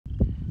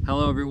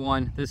Hello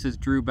everyone, this is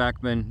Drew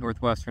Beckman,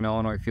 Northwestern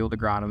Illinois Field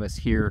Agronomist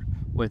here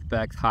with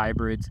Beck's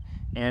Hybrids.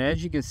 And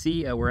as you can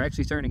see, we're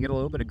actually starting to get a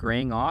little bit of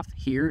graying off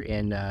here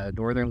in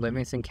northern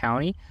Livingston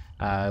County,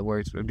 where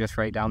it's just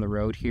right down the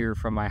road here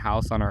from my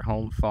house on our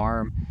home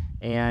farm.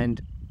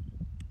 And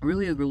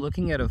really, we're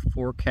looking at a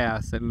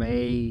forecast that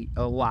may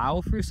allow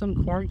for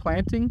some corn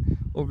planting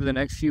over the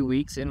next few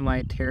weeks in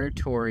my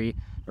territory.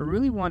 I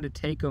really wanted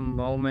to take a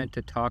moment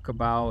to talk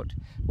about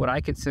what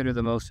I consider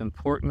the most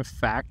important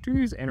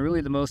factors and really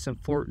the most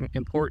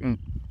important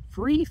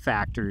free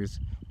factors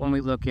when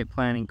we look at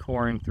planting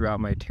corn throughout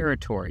my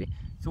territory.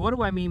 So what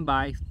do I mean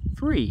by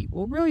free?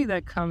 Well, really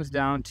that comes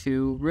down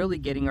to really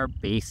getting our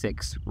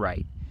basics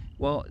right.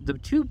 Well, the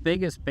two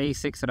biggest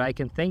basics that I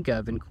can think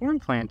of in corn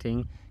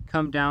planting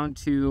come down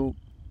to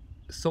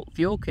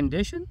field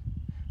condition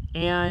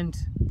and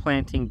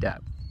planting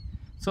depth.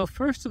 So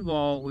first of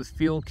all, with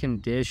field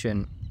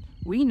condition,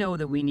 we know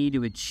that we need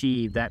to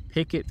achieve that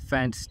picket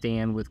fence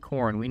stand with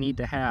corn. We need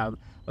to have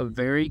a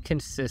very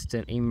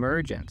consistent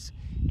emergence.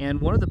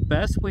 And one of the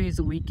best ways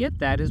that we get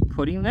that is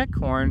putting that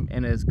corn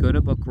in as good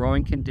of a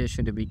growing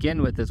condition to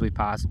begin with as we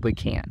possibly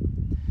can.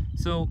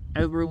 So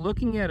as we're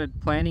looking at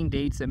planting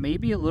dates that may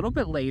be a little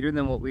bit later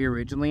than what we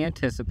originally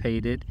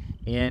anticipated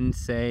in,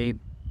 say,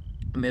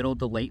 middle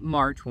to late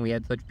March, when we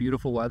had such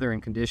beautiful weather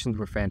and conditions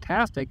were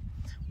fantastic,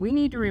 we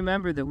need to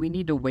remember that we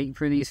need to wait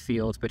for these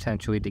fields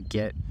potentially to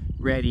get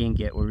ready and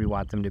get where we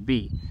want them to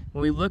be.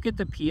 When we look at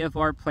the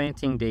PFR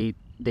planting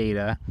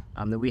data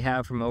that we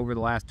have from over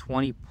the last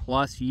 20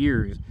 plus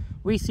years,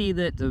 we see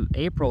that the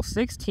April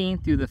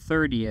 16th through the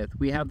 30th,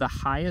 we have the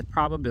highest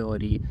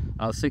probability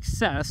of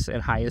success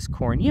and highest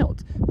corn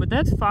yields. But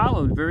that's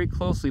followed very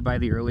closely by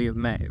the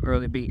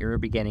early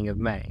beginning of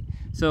May.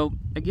 So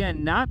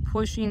again, not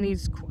pushing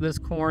this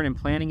corn and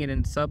planting it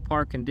in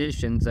subpar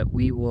conditions that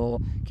we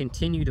will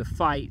continue to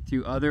fight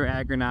through other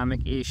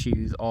agronomic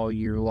issues all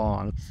year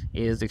long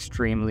is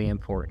extremely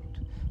important.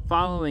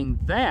 Following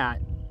that,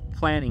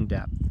 planting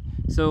depth.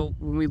 So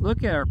when we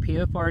look at our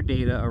PFR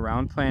data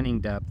around planting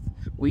depth,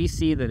 we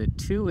see that a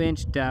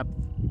 2-inch depth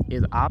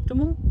is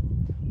optimal,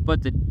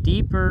 but the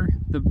deeper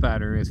the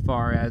better, as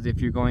far as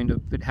if you're going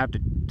to have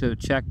to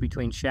check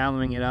between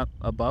shallowing it up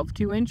above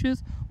 2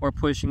 inches or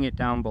pushing it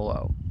down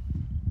below.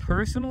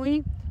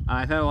 Personally,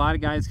 I've had a lot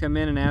of guys come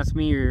in and ask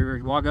me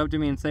or walk up to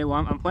me and say,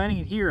 well, I'm planting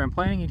it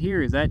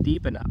here, is that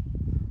deep enough?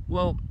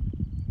 Well,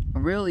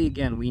 really,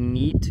 again, we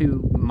need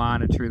to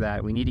monitor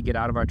that. We need to get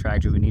out of our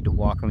tractors, we need to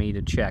walk, and we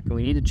need to check. And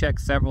we need to check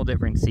several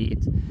different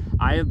seeds.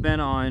 I have been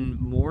on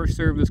more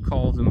service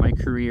calls in my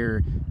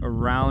career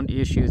around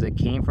issues that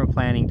came from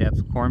planting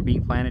depth, corn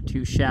being planted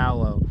too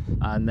shallow,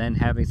 and then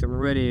having some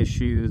root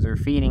issues or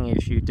feeding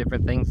issues,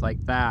 different things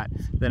like that,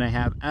 than I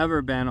have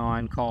ever been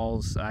on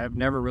calls. I've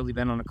never really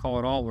been on a call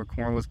at all where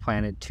corn was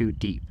planted too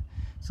deep.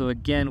 So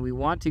again, we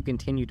want to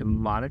continue to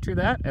monitor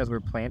that as we're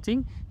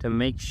planting to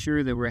make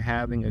sure that we're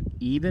having an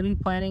even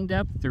planting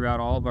depth throughout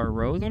all of our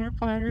rows on our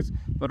planters,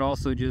 but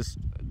also just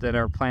that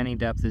our planting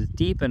depth is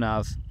deep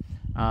enough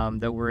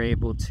that we're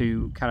able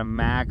to kind of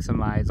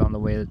maximize on the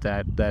way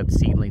that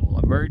seedling will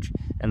emerge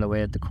and the way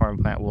that the corn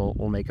plant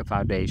will make a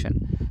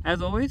foundation.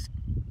 As always,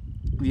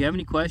 if you have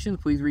any questions,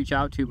 please reach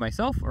out to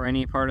myself or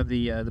any part of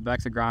the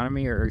Beck's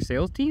Agronomy or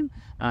sales team.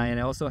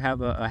 And also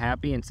have a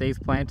happy and safe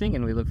planting,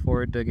 and we look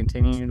forward to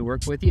continuing to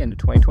work with you into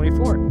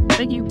 2024.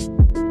 Thank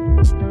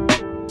you.